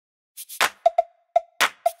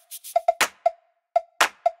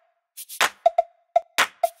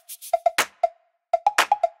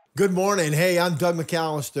Good morning. Hey, I'm Doug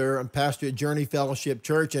McAllister. I'm pastor at Journey Fellowship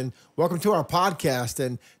Church, and welcome to our podcast.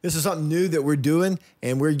 And this is something new that we're doing,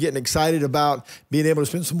 and we're getting excited about being able to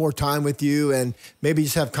spend some more time with you and maybe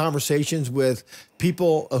just have conversations with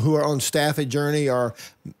people who are on staff at Journey or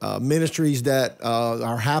ministries that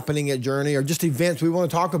are happening at Journey or just events we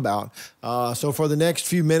want to talk about. So for the next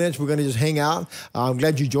few minutes, we're going to just hang out. I'm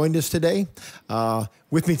glad you joined us today.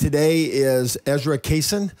 With me today is Ezra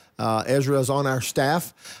Cayson. Ezra is on our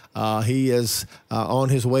staff. He is on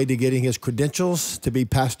his way to getting his credentials to be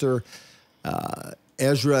Pastor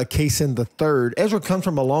Ezra Cayson III. Ezra comes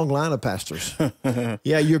from a long line of pastors.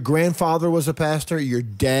 Yeah, your grandfather was a pastor. Your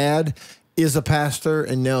dad is a pastor,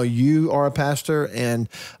 and now you are a pastor. And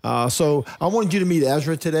so I wanted you to meet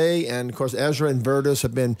Ezra today. And, of course, Ezra and Vertus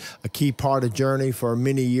have been a key part of Journey for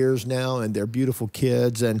many years now, and they're beautiful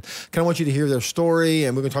kids. And kind of want you to hear their story,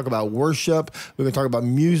 and we're going to talk about worship. We're going to talk about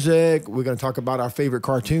music. We're going to talk about our favorite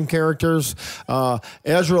cartoon characters.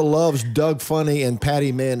 Ezra loves Doug Funny and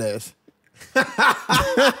Patty Mayonnaise. We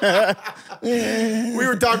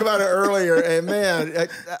were talking about it earlier, and man, I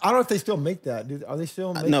don't know if they still make that. Are they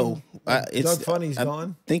still making? No, Doug Funny's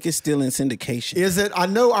gone. I think it's still in syndication. Is it? I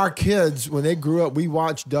know our kids, when they grew up, we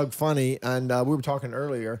watched Doug Funny, and we were talking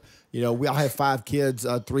earlier. You know, I have 5 kids,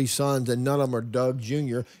 3 sons, and none of them are Doug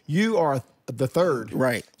Jr. You are the third,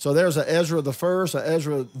 right? So there's a Ezra the first, a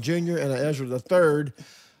Ezra Jr., and a Ezra the third.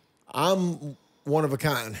 I'm one of a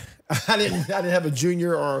kind. I didn't have a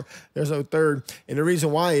junior, or there's no third. And the reason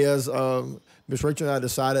why is Miss Rachel and I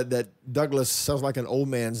decided that Douglas sounds like an old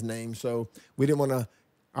man's name. So we didn't want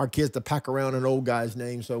our kids to pack around an old guy's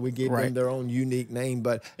name. So we gave them their own unique name.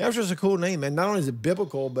 But Ezra's a cool name, man. Not only is it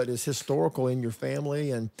biblical, but it's historical in your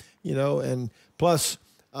family. And, you know, and plus,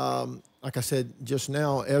 like I said just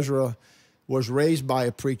now, Ezra was raised by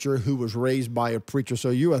a preacher who was raised by a preacher. So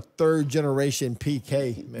you're a 3rd generation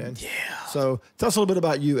PK, man. Yeah. So tell us a little bit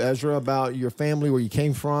about you, Ezra, about your family, where you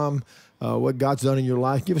came from, what God's done in your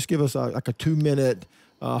life. Give us like a 2-minute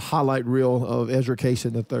highlight reel of Ezra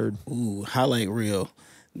Cayson III. Ooh, highlight reel.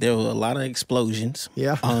 There were a lot of explosions.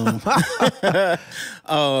 Yeah.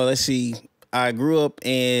 Let's see. I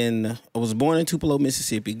was born in Tupelo,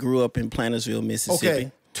 Mississippi, grew up in Plantersville, Mississippi.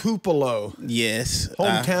 Okay. Tupelo. Yes.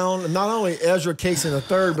 Hometown, not only Ezra Cayson III,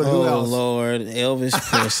 but who else? Oh, Lord, Elvis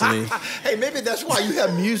Presley. Hey, maybe that's why you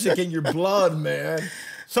have music in your blood, man.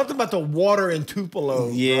 Something about the water in Tupelo.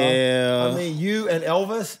 Yeah. Bro. I mean, you and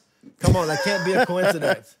Elvis, come on, that can't be a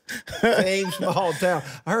coincidence. Same small town.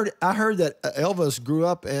 I heard that Elvis grew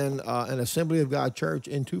up in an Assembly of God church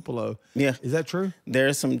in Tupelo. Yeah. Is that true? There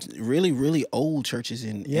are some really, really old churches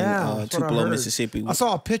in Tupelo, Mississippi. I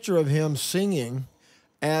saw a picture of him singing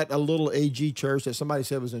at a little AG church that somebody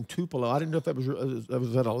said was in Tupelo. I didn't know if that was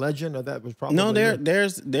that a legend or that was probably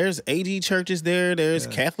there's AG churches there. There's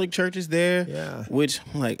Catholic churches there. Yeah, which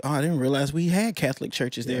I didn't realize we had Catholic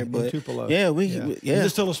churches there. But in Tupelo. Is it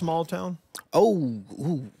still a small town? Oh,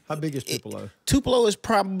 how big is Tupelo? Tupelo is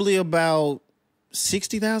probably about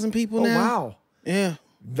 60,000 people now. Oh wow, yeah.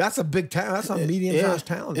 That's a big town. That's a medium-sized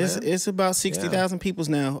town, man. It's about 60,000 people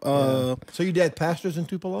now. So your dad pastors in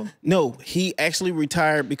Tupelo? No, he actually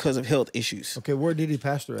retired because of health issues. Okay, where did he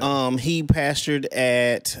pastor at? He pastored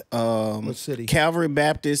at what city? Calvary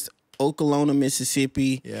Baptist, Okolona,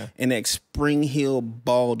 Mississippi, and at Spring Hill,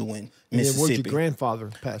 Baldwin, Mississippi. Where'd your grandfather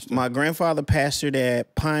pastor? My grandfather pastored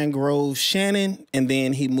at Pine Grove, Shannon, and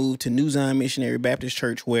then he moved to New Zion Missionary Baptist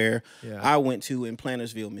Church, where I went to in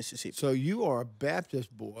Plantersville, Mississippi. So you are a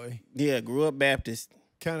Baptist boy. Yeah, grew up Baptist.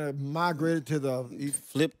 Kind of migrated to the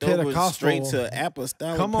flipped over straight to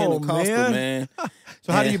apostolic Pentecostal, man.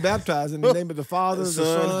 So how do you baptize? In the name of the Father, the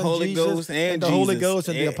Son, Holy Jesus, Ghost, and the Jesus. Holy Ghost,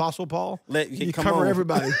 and the Apostle Paul? You cover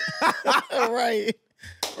everybody.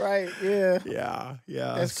 Right, yeah.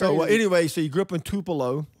 That's so anyway, so you grew up in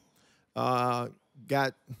Tupelo,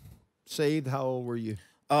 got saved. How old were you?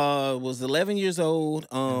 Was 11 years old.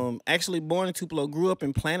 Actually born in Tupelo, grew up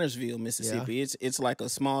in Plantersville, Mississippi. Yeah. It's like a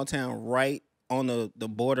small town right on the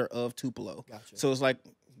border of Tupelo. Gotcha. So it's like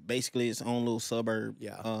basically its own little suburb.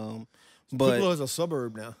 Yeah. But Tupelo is a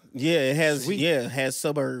suburb now. Yeah, it has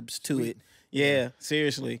suburbs to it. Yeah,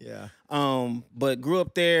 seriously. Yeah. But grew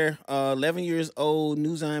up there, 11 years old,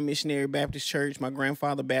 New Zion Missionary Baptist Church. My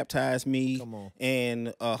grandfather baptized me. Come on.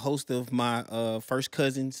 And a host of my first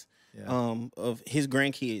cousins, of his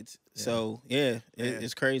grandkids. Yeah. So,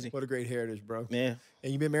 it's crazy. What a great heritage, bro. Yeah.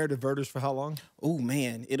 And you've been married to Vertus for how long? Oh,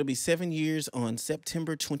 man. It'll be 7 years on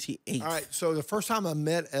September 28th. All right. So the first time I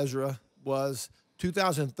met Ezra was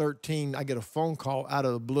 2013, I get a phone call out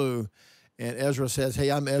of the blue, and Ezra says,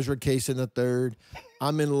 "Hey, I'm Ezra Cayson III.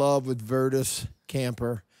 I'm in love with Virtus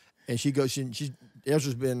Camper." And she goes,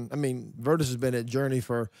 Ezra's been, Virtus has been at Journey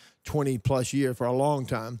for 20 plus years, for a long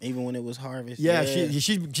time. Even when it was Harvest. Yeah.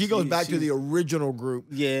 She goes back to the original group.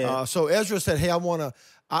 Yeah. So Ezra said, "Hey,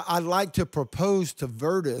 I'd like to propose to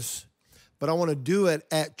Virtus, but I want to do it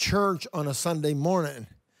at church on a Sunday morning."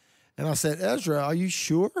 And I said, "Ezra, are you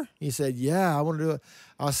sure?" He said, "Yeah, I want to do it."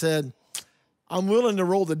 I said, "I'm willing to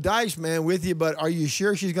roll the dice, man, with you, but are you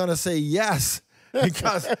sure she's going to say yes?"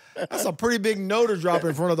 Because that's a pretty big no to drop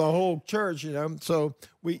in front of the whole church, you know. So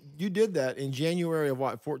you did that in January of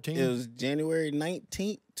what, 14? It was January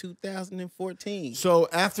 19th, 2014. So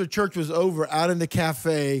after church was over, out in the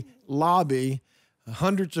cafe lobby,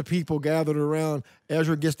 hundreds of people gathered around.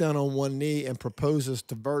 Ezra gets down on one knee and proposes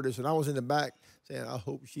to Virtus, and I was in the back saying, "I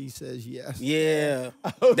hope she says yes." Yeah,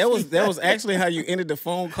 that was actually how you ended the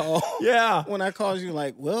phone call. Yeah, when I called you,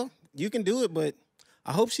 like, "Well, you can do it, but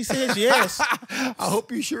I hope she says yes." I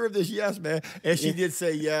hope you're sure of this, yes, man. And she did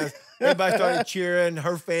say yes. Everybody started cheering.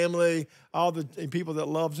 Her family, all the people that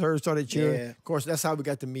loves her started cheering. Yeah. Of course, that's how we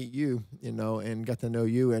got to meet you, you know, and got to know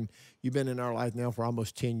you. And you've been in our life now for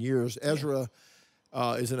almost 10 years. Ezra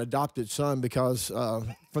is an adopted son because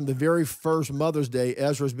from the very first Mother's Day,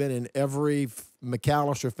 Ezra's been in every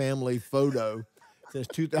McAllister family photo since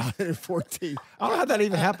 2014. I don't know how that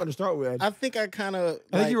even happened to start with. I think I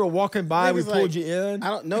think you were walking by, we pulled you in. I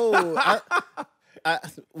don't know.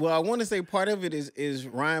 Well, I want to say part of it is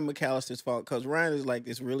Ryan McAllister's fault, because Ryan is like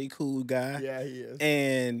this really cool guy. Yeah, he is.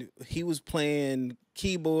 And he was playing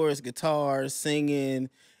keyboards, guitars, singing.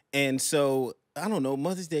 And so, I don't know,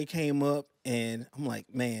 Mother's Day came up, and I'm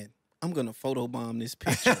like, man, I'm going to photobomb this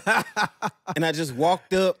picture. And I just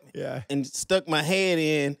walked up and stuck my head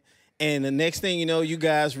in. And the next thing you know, you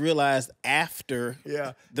guys realized after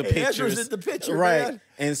the pictures. Ezra's in the picture, right? Man.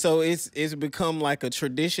 And so it's become like a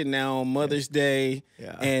tradition now on Mother's Day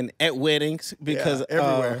and at weddings, because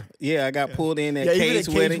everywhere. I got pulled in at Kate's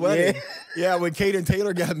wedding. Yeah, when Kate and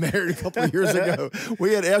Taylor got married a couple of years ago,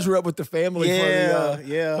 we had Ezra up with the family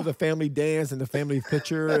for the family dance and the family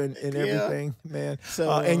picture and everything, man.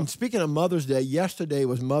 So, and speaking of Mother's Day, yesterday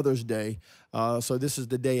was Mother's Day. So this is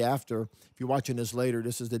the day after. If you're watching this later,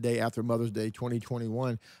 this is the day after Mother's Day,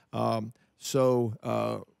 2021.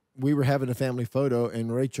 We were having a family photo, and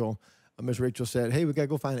Miss Rachel said, "Hey, we got to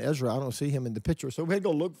go find Ezra. I don't see him in the picture." So we had to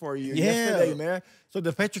go look for you yesterday, man. So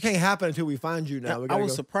the picture can't happen until we find you now. I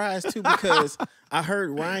was surprised, too, because I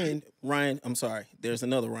heard Ryan, I'm sorry, there's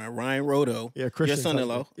another Ryan Rodo, your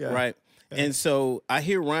son-in-law, right? Yeah. And so I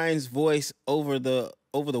hear Ryan's voice over the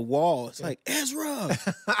wall. It's like, "Ezra,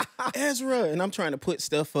 Ezra." And I'm trying to put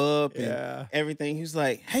stuff up and everything. He's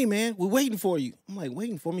like, "Hey, man, we're waiting for you." I'm like,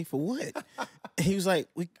 "Waiting for me for what?" And he was like,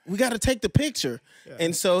 we got to take the picture. Yeah.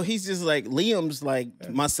 And so he's just like, Liam's like,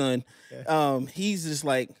 my son, he's just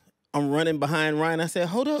like, I'm running behind Ryan. I said,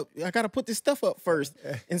 "Hold up, I got to put this stuff up first."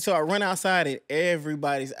 And so I run outside, and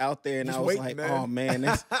everybody's out there. And just I was waiting, like, man. "Oh, man,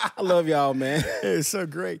 I love y'all, man." It's so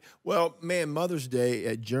great. Well, man, Mother's Day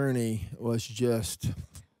at Journey was just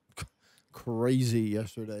crazy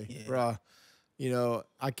yesterday. Bruh, you know,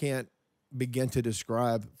 I can't begin to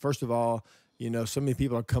describe. First of all, you know, so many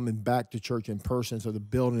people are coming back to church in person, so the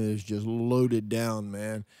building is just loaded down,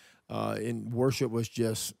 man. And worship was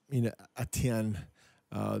just, you know, a 10.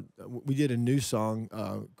 We did a new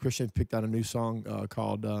song. Christian picked out a new song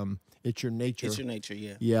called "It's Your Nature." It's Your Nature,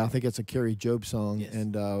 yeah. Yeah, I think it's a Carrie Job song, yes.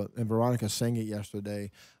 and Veronica sang it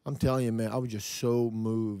yesterday. I'm telling you, man, I was just so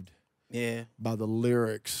moved by the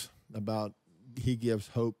lyrics about He gives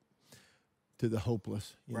hope to the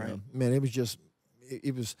hopeless. You know? Man, it was just,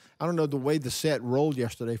 it was, I don't know, the way the set rolled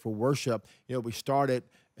yesterday for worship. You know, we started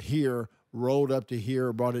here, rolled up to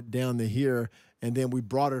here, brought it down to here, and then we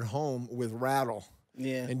brought it home with Rattle.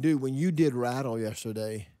 Yeah. And, dude, when you did Rattle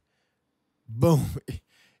yesterday, boom,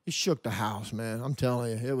 it shook the house, man. I'm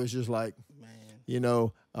telling you. It was just like, man. You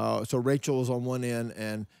know, so Rachel was on one end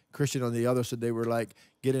and Christian on the other, so they were like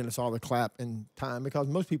getting us all to clap in time, because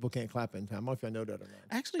most people can't clap in time. I don't know if y'all know that or not.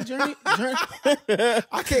 Actually, Journey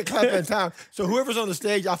I can't clap in time. So whoever's on the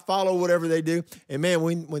stage, I follow whatever they do. And, man,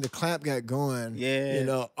 when the clap got going, you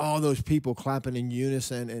know, all those people clapping in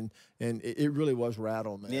unison, and it really was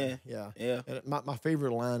Rattle, man. Yeah. And my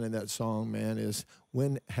favorite line in that song, man, is,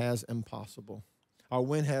 "When has impossible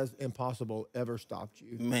ever stopped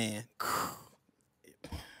you?" Man.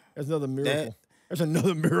 There's another miracle. There's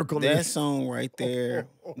another miracle. That song right there.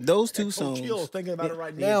 Those two songs. Chills thinking about it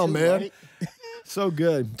right now, man. Right? So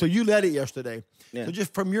good. So you led it yesterday. Yeah. So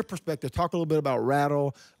just from your perspective, talk a little bit about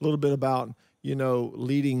Rattle, a little bit about,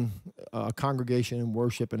 leading a congregation in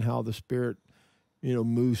worship and how the Spirit,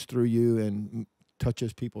 moves through you and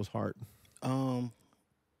touches people's heart?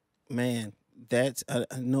 Man, that's I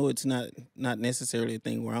know it's not necessarily a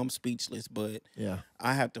thing where I'm speechless, but Yeah.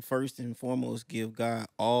 I have to first and foremost give God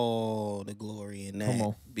all the glory in Come that,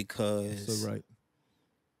 on. because So right.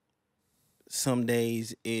 some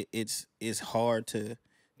days it's hard to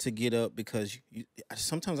get up, because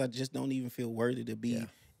sometimes I just don't even feel worthy to be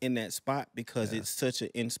in that spot, because it's such an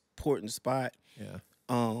important spot. Yeah.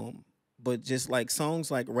 But just like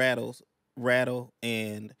songs like Rattle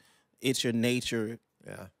and It's Your Nature.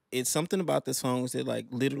 Yeah. It's something about the songs that like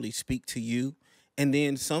literally speak to you. And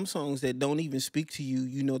then some songs that don't even speak to you,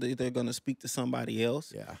 you know that they're going to speak to somebody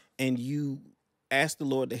else. Yeah. And you ask the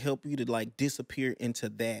Lord to help you to like disappear into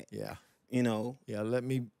that. Yeah. Yeah, let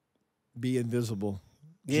me be invisible,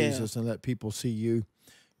 Yeah. Jesus, and let people see you,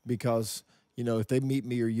 because, if they meet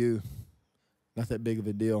me or you, not that big of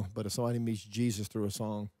a deal. But if somebody meets Jesus through a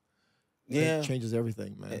song, it changes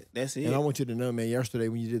everything, man. That's it. And I want you to know, man, yesterday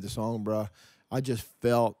when you did the song, bro, I just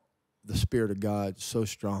felt the Spirit of God so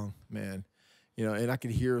strong, man. And I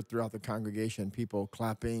could hear throughout the congregation people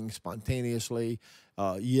clapping spontaneously,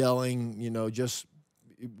 yelling, just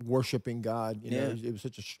worshiping God. It was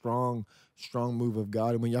such a strong move of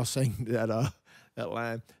God. And when y'all sang that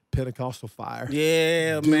line, Pentecostal fire,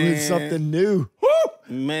 doing something new. Woo!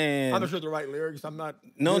 Man, I'm not sure the right lyrics. I'm not.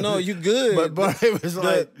 No, you good. But it was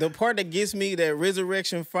like the part that gets me, that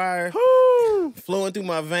resurrection fire flowing through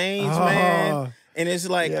my veins, man. And it's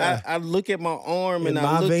like I look at my arm and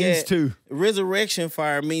I look at too. Resurrection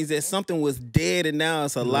fire means that something was dead and now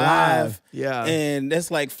it's alive. Yeah. And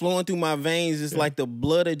that's like flowing through my veins. It's like the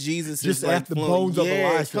blood of Jesus. Just is like the bones of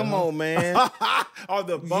Elisha. Come on, man. Or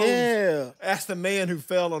the bones. Yeah. That's the man who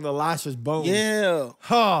fell on Elisha's bones. Yeah.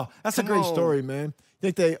 That's a great story, man. I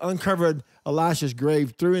think they uncovered Elisha's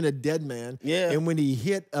grave, threw in a dead man. Yeah. And when he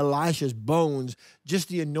hit Elisha's bones, just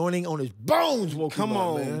the anointing on his bones woke him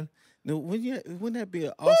up, man. Now, wouldn't that be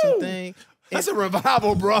an awesome thing? That's a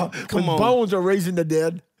revival, bro. When bones are raising the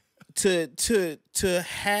dead. To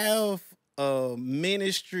have a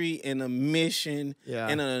ministry and a mission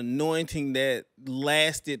and an anointing that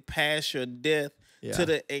lasted past your death to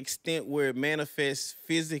the extent where it manifests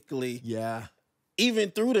physically. Yeah.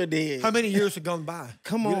 Even through the dead. How many years have gone by?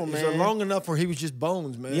 Come on, man. Is it long enough where he was just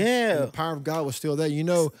bones, man? Yeah. And the power of God was still there.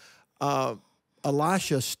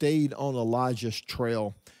 Elisha stayed on Elijah's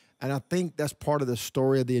trail. And I think that's part of the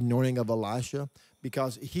story of the anointing of Elisha,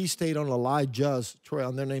 because he stayed on Elijah's trail,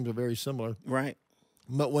 and their names are very similar. Right.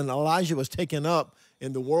 But when Elijah was taken up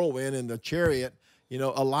in the whirlwind in the chariot,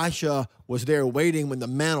 Elisha was there waiting when the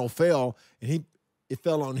mantle fell, and it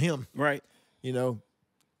fell on him. Right.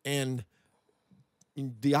 And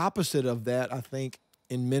the opposite of that, I think,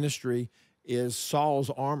 in ministry is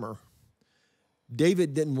Saul's armor.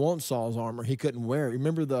 David didn't want Saul's armor. He couldn't wear it.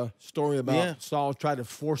 Remember the story about Saul tried to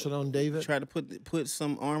force it on David? Tried to put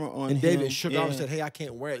some armor on him. And David shook off and said, hey, I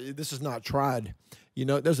can't wear it. This is not tried.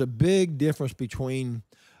 There's a big difference between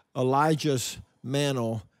Elijah's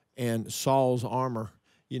mantle and Saul's armor.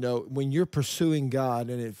 When you're pursuing God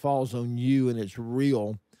and it falls on you and it's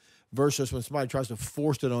real, versus when somebody tries to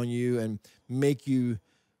force it on you and make you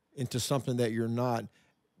into something that you're not.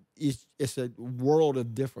 It's a world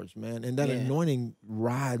of difference, man. And that anointing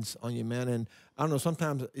rides on you, man. And I don't know,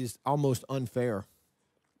 sometimes it's almost unfair.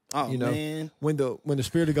 Oh, man. When the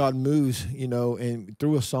Spirit of God moves, and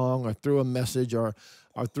through a song or through a message or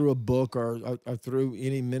through a book or through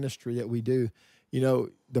any ministry that we do,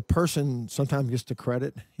 the person sometimes gets the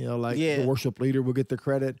credit, the worship leader will get the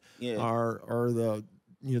credit, or the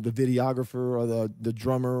the videographer or the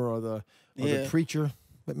drummer or the preacher.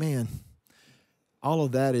 But man, all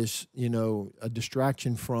of that is, a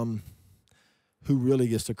distraction from who really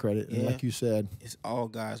gets the credit. And like you said, it's all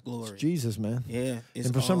God's glory. It's Jesus, man. Yeah.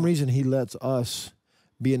 And for some reason, he lets us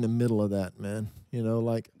be in the middle of that, man. He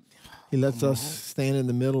lets us stand in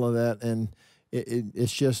the middle of that, and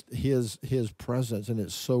it's just his presence, and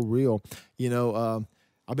it's so real.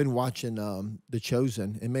 I've been watching The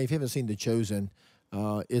Chosen, and man, if you haven't seen The Chosen,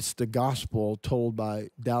 it's the gospel told by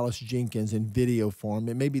Dallas Jenkins in video form.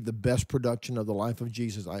 It may be the best production of the life of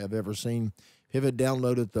Jesus I have ever seen. If you haven't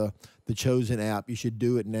downloaded the Chosen app, you should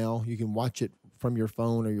do it now. You can watch it from your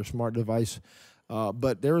phone or your smart device.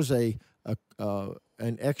 But there's an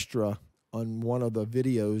extra on one of the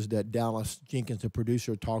videos that Dallas Jenkins, the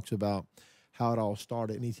producer, talks about how it all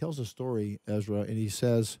started. And he tells a story, Ezra, and he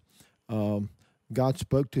says God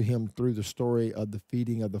spoke to him through the story of the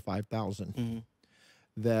feeding of the 5,000. Mm-hmm.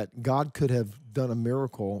 That God could have done a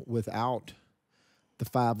miracle without the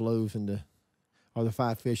 5 loaves or the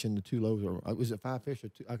 5 fish and the 2 loaves, or was it 5 fish or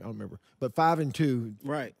 2? I don't remember. But 5 and 2,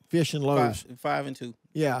 right? Fish and loaves. 5 and 2.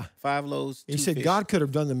 Yeah, 5 loaves. He 2 said fish. God could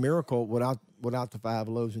have done the miracle without the 5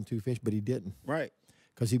 loaves and 2 fish, but He didn't. Right.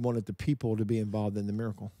 Because He wanted the people to be involved in the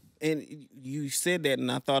miracle. And you said that,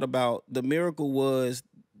 and I thought about the miracle was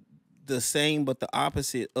the same, but the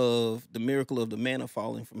opposite of the miracle of the manna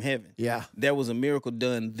falling from heaven. Yeah. There was a miracle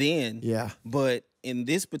done then. Yeah. But in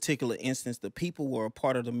this particular instance, the people were a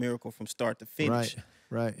part of the miracle from start to finish.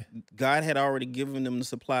 Right. God had already given them the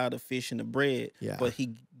supply of the fish and the bread, Yeah. but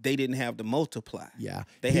they didn't have the multiply. Yeah.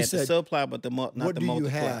 They had the supply, but not what the do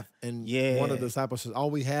multiply. you have? And one of the disciples says,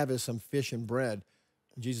 all we have is some fish and bread.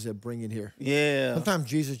 And Jesus said, bring it here. Yeah. Sometimes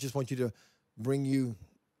Jesus just wants you to bring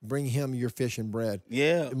Him your fish and bread.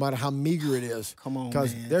 Yeah. No matter how meager it is. Come on,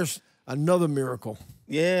 because man. there's another miracle.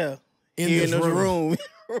 Yeah. In Here this room.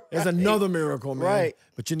 Right. There's another miracle, man. Right.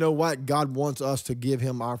 But you know what? God wants us to give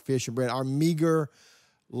Him our fish and bread, our meager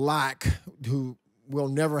lack, who will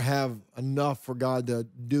never have enough for God to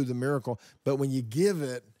do the miracle. But when you give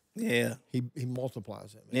it, yeah, He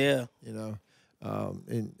multiplies it. Man. Yeah. You know,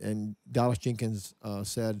 and Dallas Jenkins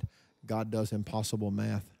said, God does impossible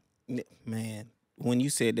math. Man, when you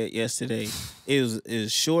said that yesterday, it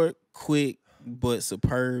was short, quick, but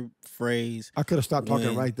superb phrase. I could have stopped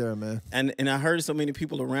talking right there, man. And I heard so many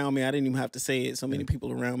people around me, I didn't even have to say it. So many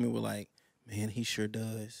people around me were like, man, he sure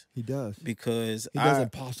does. He does. Because he does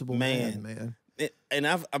impossible man. And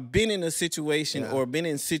I've been in a situation or been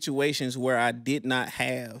in situations where I did not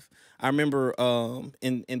have. I remember,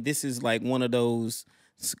 and this is like one of those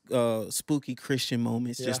spooky Christian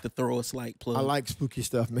moments, just to throw a slight plug. I like spooky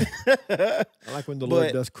stuff, man. I like when the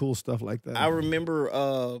Lord does cool stuff like that. I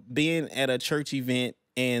remember being at a church event,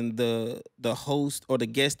 and the host or the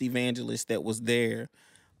guest evangelist that was there,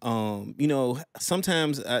 you know,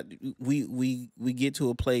 sometimes we get to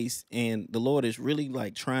a place and the Lord is really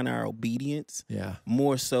like trying our obedience,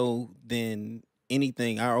 more so than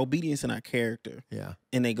anything, our obedience and our character,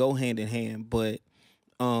 and they go hand in hand. But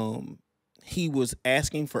He was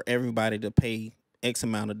asking for everybody to pay X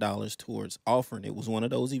amount of dollars towards offering. It was one of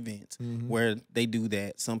those events where they do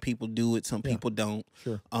that. Some people do it, some people don't.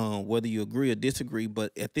 Sure. Whether you agree or disagree,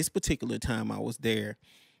 but at this particular time I was there,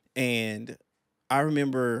 and I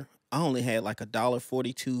remember I only had like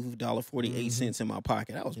 $1.42, $1.48 in my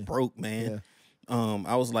pocket. I was broke, man.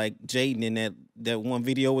 I was like Jaden in that one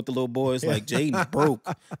video with the little boys, like Jaden's broke.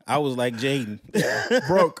 I was like Jaden.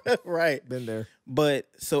 Broke. Right. Been there. But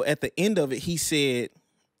so at the end of it, he said,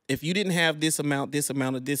 if you didn't have this amount,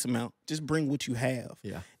 or this amount, just bring what you have.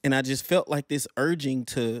 Yeah. And I just felt like this urging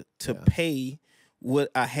to pay what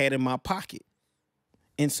I had in my pocket.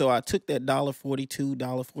 And so I took that $1.42,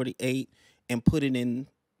 $1.48 and put it in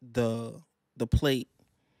the plate.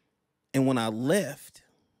 And when I left,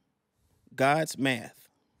 God's math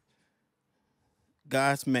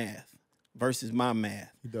versus my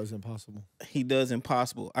math. He does impossible. He does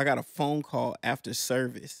impossible. I got a phone call after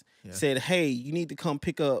service. Said, hey, you need to come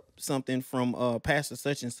pick up something from Pastor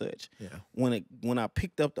such and such. Yeah. When I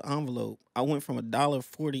picked up the envelope, I went from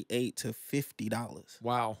 $1.48 to $50.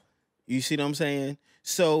 Wow. You see what I'm saying?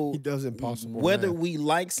 So He does impossible. Whether we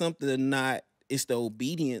like something or not, it's the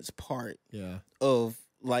obedience part of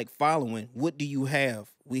like following. What do you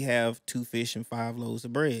have? We have 2 fish and 5 loaves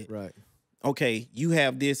of bread. Right. Okay, you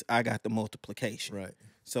have this, I got the multiplication. Right.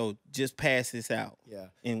 So just pass this out. Yeah.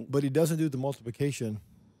 But He doesn't do the multiplication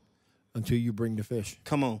until you bring the fish.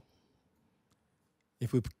 Come on.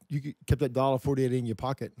 If you kept that $1.48 in your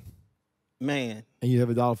pocket, man, and you have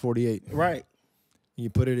 $1.48, right, and you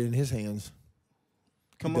put it in His hands,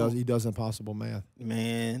 He does impossible math,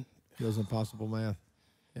 man. He does impossible math.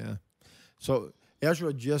 Yeah. So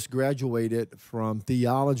Ezra just graduated from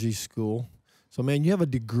theology school. So man, you have a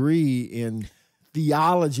degree in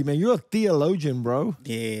theology, man. You're a theologian, bro.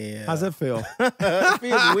 Yeah. How's that feel? It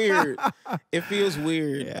feels weird. It feels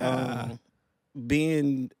weird. Yeah.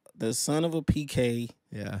 Being the son of a PK,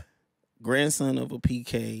 grandson of a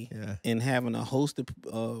PK, and having a host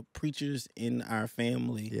of preachers in our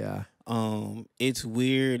family. Yeah. It's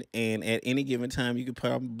weird, and at any given time, you could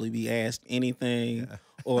probably be asked anything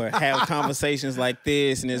or have conversations like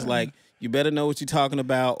this, and it's like, you better know what you're talking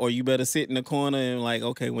about, or you better sit in the corner and like,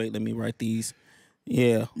 okay, wait, let me write these.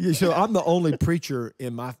 Yeah. So I'm the only preacher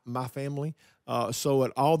in my family. So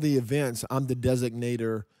at all the events, I'm the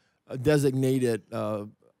designated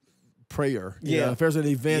prayer. You know, if there's an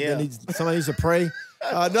event that somebody needs to pray,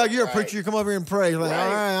 Doug, you're a preacher. You come over here and pray. Like,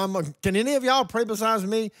 all right, can any of y'all pray besides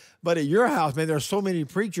me? But at your house, man, there's so many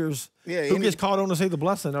preachers. Yeah, who gets called on to say the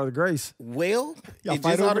blessing or the grace? Well, it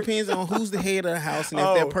just all depends on who's the head of the house and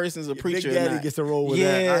if that person's a preacher Big Daddy or not. gets to roll with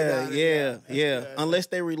that. Yeah. Unless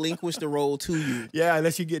they relinquish the role to you. Yeah,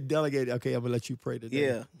 unless you get delegated. Okay, I'm gonna let you pray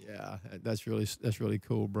today. Yeah. That's really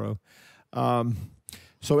cool, bro.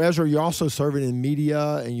 So Ezra, you're also serving in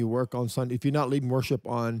media and you work on Sunday. If you're not leading worship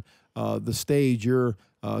on the stage, you're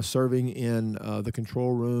serving in the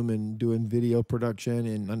control room and doing video production.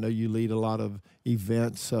 And I know you lead a lot of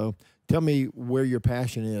events. So tell me where your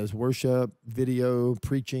passion is: worship, video,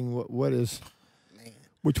 preaching. What is? Man.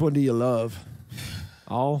 Which one do you love?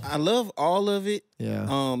 All? I love all of it.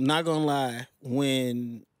 Yeah. Not gonna lie,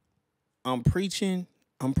 when I'm preaching,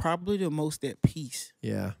 I'm probably the most at peace.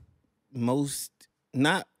 Yeah. When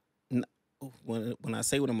I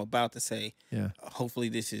say what I'm about to say, hopefully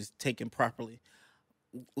this is taken properly.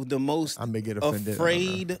 The most I may get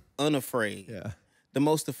offended, unafraid. Yeah. The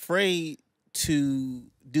most afraid to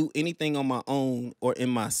do anything on my own or in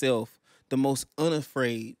myself. The most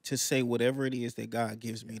unafraid to say whatever it is that God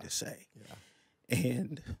gives me to say. Yeah.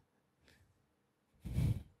 And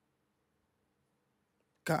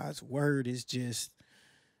God's word is just,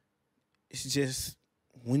 it's just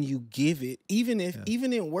when you give it, even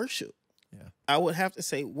in worship, I would have to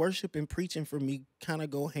say worship and preaching for me kind of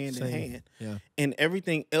go hand in hand. Yeah. And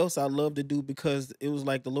everything else I love to do because it was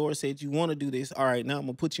like the Lord said, you want to do this. All right, now I'm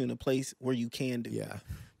going to put you in a place where you can do it.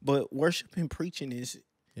 But worship and preaching is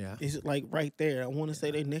like right there. I want to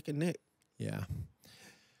say they neck and neck. Yeah.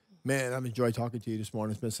 Man, I've enjoyed talking to you this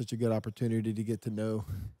morning. It's been such a good opportunity to get to know,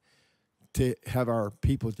 to have our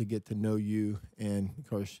people to get to know you. And, of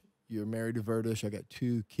course, you're married to Vertus. I got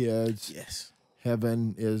 2 kids. Yes.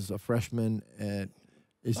 Heaven is a freshman at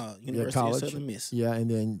University college. of Southern Miss. Yeah, and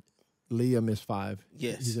then Liam is 5.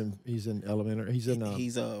 Yes. He's in elementary. He's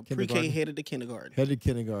pre-K headed to kindergarten. Headed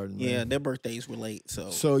kindergarten. Man. Yeah, their birthdays were late.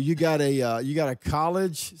 So you got a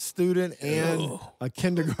college student and a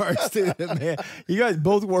kindergarten student, man. You got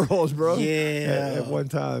both worlds, bro. Yeah. At one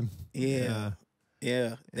time. Yeah.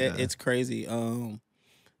 It's crazy.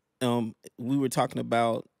 We were talking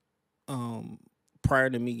about prior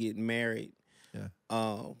to me getting married.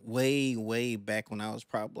 Way back when I was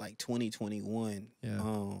probably like 2021.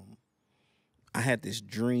 I had this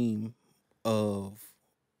dream of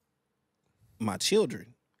my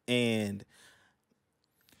children, and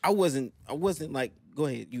I wasn't like, go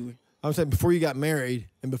ahead, I was saying before you got married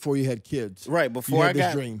and before you had kids. Right, before I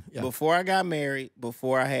got dream. Yeah. Before I got married,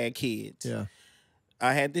 before I had kids. Yeah.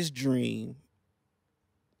 I had this dream,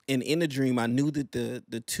 and in the dream I knew that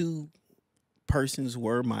the 2 persons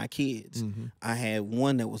were my kids. Mm-hmm. I had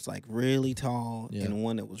one that was like really tall and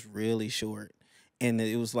one that was really short. And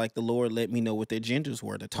it was like the Lord let me know what their genders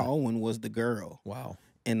were. The tall one was the girl. Wow.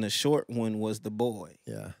 And the short one was the boy.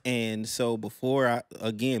 Yeah. And so before I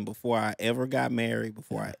ever got married,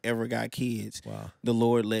 before I ever got kids, the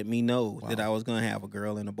Lord let me know that I was going to have a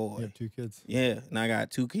girl and a boy. You have 2 kids? Yeah. And I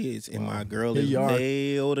got 2 kids. And my girl is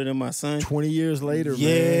way older than my son. 20 years later,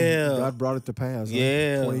 man. God brought it to pass.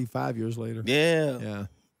 Yeah. Huh? 25 years later. Yeah. Yeah.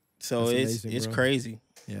 So it's bro. crazy.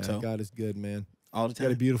 Yeah. So, God is good, man. All the time.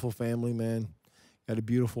 Got a beautiful family, man. Got a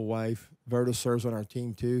beautiful wife. Verta serves on our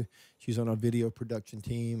team, too. She's on our video production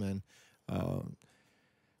team, and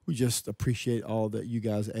we just appreciate all that you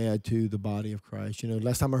guys add to the body of Christ. You know,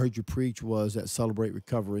 last time I heard you preach was at Celebrate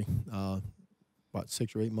Recovery about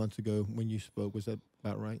 6 or 8 months ago when you spoke. Was that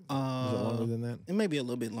about right? Was it longer than that? It may be a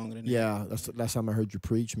little bit longer than that. Yeah, that's the last time I heard you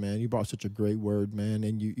preach, man. You brought such a great word, man,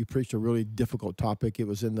 and you preached a really difficult topic. It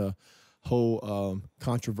was in the whole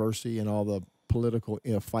controversy and all the political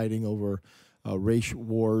fighting over race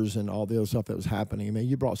wars and all the other stuff that was happening. I mean,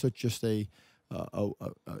 you brought such just a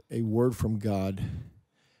word from God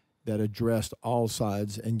that addressed all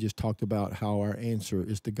sides and just talked about how our answer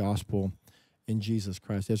is the gospel in Jesus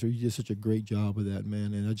Christ. Ezra, you did such a great job with that,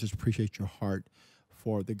 man, and I just appreciate your heart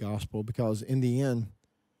for the gospel, because in the end,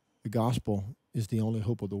 the gospel is the only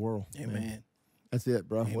hope of the world. Amen. Man. That's it,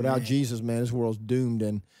 bro. Amen. Without Jesus, man, this world's doomed,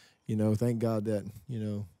 and, thank God that,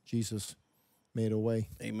 Jesus made a way.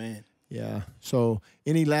 Amen. Yeah. So,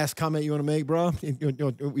 any last comment you want to make, bro? You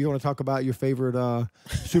want to talk about your favorite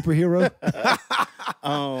superhero?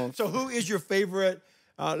 So, who is your favorite?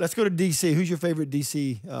 Let's go to DC. Who's your favorite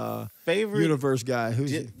DC favorite universe guy?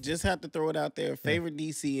 Just have to throw it out there. Favorite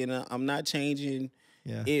DC, and I'm not changing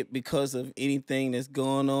it because of anything that's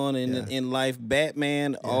going on in life.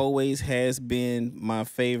 Batman always has been my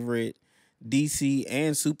favorite DC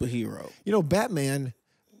and superhero. Batman.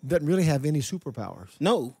 doesn't really have any superpowers.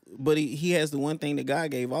 No, but he has the one thing that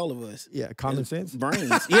God gave all of us. Yeah, common sense.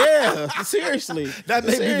 Brains. Yeah, seriously. That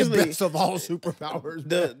may be the best of all superpowers.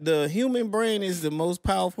 The human brain is the most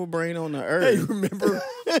powerful brain on the earth. Hey, remember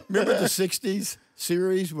the 60s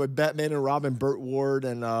series with Batman and Robin, Burt Ward,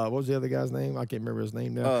 and what was the other guy's name? I can't remember his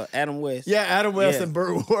name now. Adam West. Yeah, Adam West and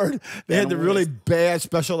Burt Ward. They had the really bad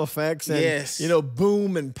special effects and,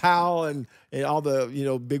 boom and pow and all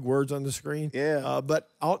the, big words on the screen. Yeah. But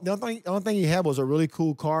the only thing he had was a really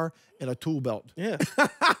cool car and a tool belt. Yeah.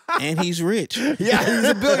 And he's rich. Yeah, he's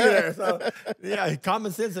a billionaire. So, yeah,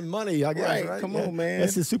 common sense and money, I guess. Right? Come on, man.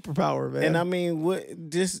 That's his superpower, man. And I mean,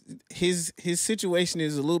 his situation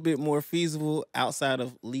is a little bit more feasible outside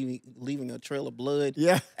of leaving a trail of blood.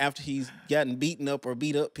 Yeah. After he's gotten beaten up or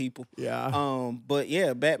beat up people. Yeah. But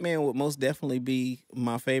yeah, Batman would most definitely be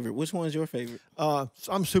my favorite. Which one's your favorite?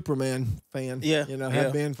 I'm Superman fan. Yeah.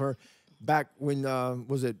 Have been for back when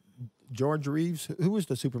was it George Reeves? Who was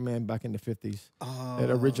the Superman back in the 50s? That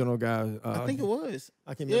original guy. I think it was.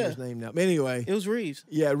 I can't remember his name now. But anyway. It was Reeves.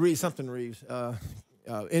 Yeah, Reeves.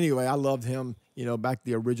 Anyway, I loved him, back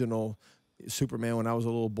the original Superman when I was a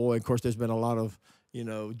little boy. Of course, there's been a lot of,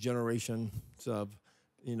 generations of,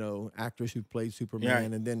 actors who played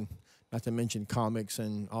Superman. And then, not to mention comics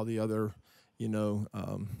and all the other,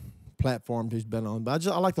 platforms he's been on. But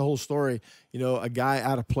I like the whole story. A guy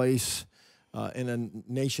out of place, in a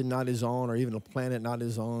nation not his own, or even a planet not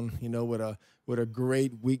his own, with a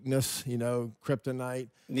great weakness, kryptonite,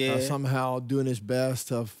 somehow doing his best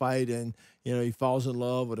to fight, and he falls in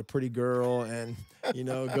love with a pretty girl, and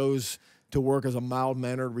goes to work as a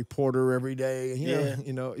mild-mannered reporter every day.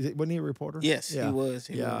 Wasn't he a reporter? Yes, he was.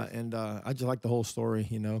 He was. And I just like the whole story,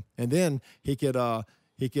 and then he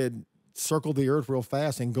could circle the earth real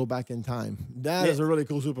fast and go back in time. That is a really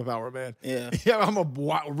cool superpower, man. Yeah. I'm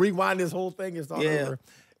gonna rewind this whole thing and start over.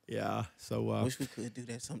 Yeah. So wish we could do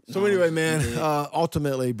that sometime. So anyway, man,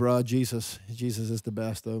 ultimately, bro, Jesus is the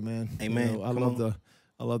best though, man. Amen. I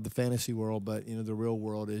love the fantasy world, but the real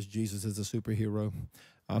world is Jesus is a superhero.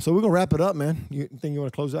 So we're gonna wrap it up, man. You think you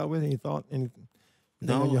want to close out with any thought? Anything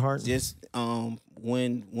on your heart? Just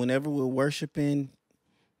whenever we're worshiping,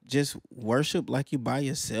 just worship like you by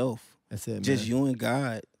yourself. That's it, man. Just you and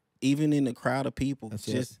God, even in the crowd of people. That's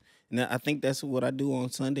just, and I think that's what I do on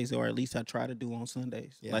Sundays, or at least I try to do on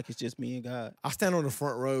Sundays. Yeah. Like it's just me and God. I stand on the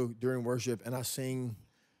front row during worship and I sing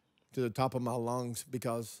to the top of my lungs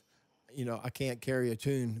because, I can't carry a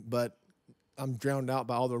tune, but I'm drowned out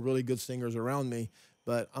by all the really good singers around me.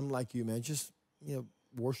 But I'm like you, man. Just,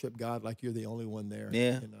 worship God like you're the only one there.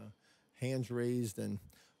 Yeah. Hands raised and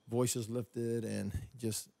voices lifted and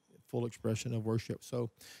just full expression of worship. So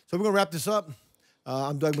we're going to wrap this up.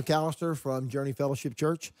 I'm Doug McAllister from Journey Fellowship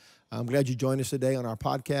Church. I'm glad you joined us today on our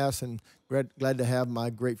podcast, and glad to have my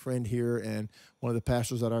great friend here and one of the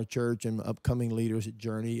pastors at our church and upcoming leaders at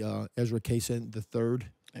Journey, Ezra Cayson III.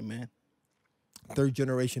 Amen. Third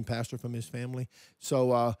generation pastor from his family.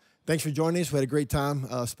 So thanks for joining us. We had a great time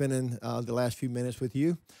spending the last few minutes with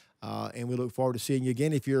you. And we look forward to seeing you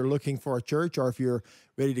again. If you're looking for a church or if you're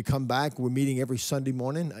ready to come back, we're meeting every Sunday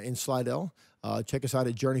morning in Slidell. Check us out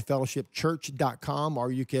at journeyfellowshipchurch.com,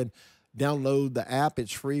 or you can download the app.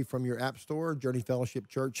 It's free from your app store, Journey Fellowship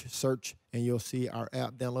Church. Search, and you'll see our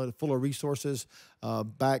app. Download it, full of resources,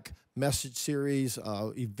 back message series,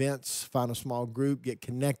 events, find a small group, get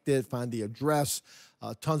connected, find the address,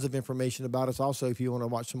 tons of information about us. Also, if you want to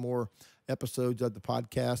watch some more episodes of the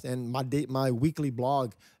podcast, and my weekly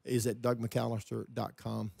blog is at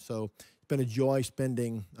dougmcallister.com. So it's been a joy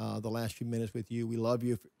spending the last few minutes with you. We love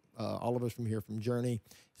you, all of us from here from Journey.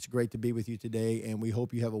 It's great to be with you today, and we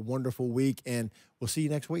hope you have a wonderful week, and we'll see you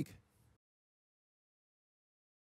next week.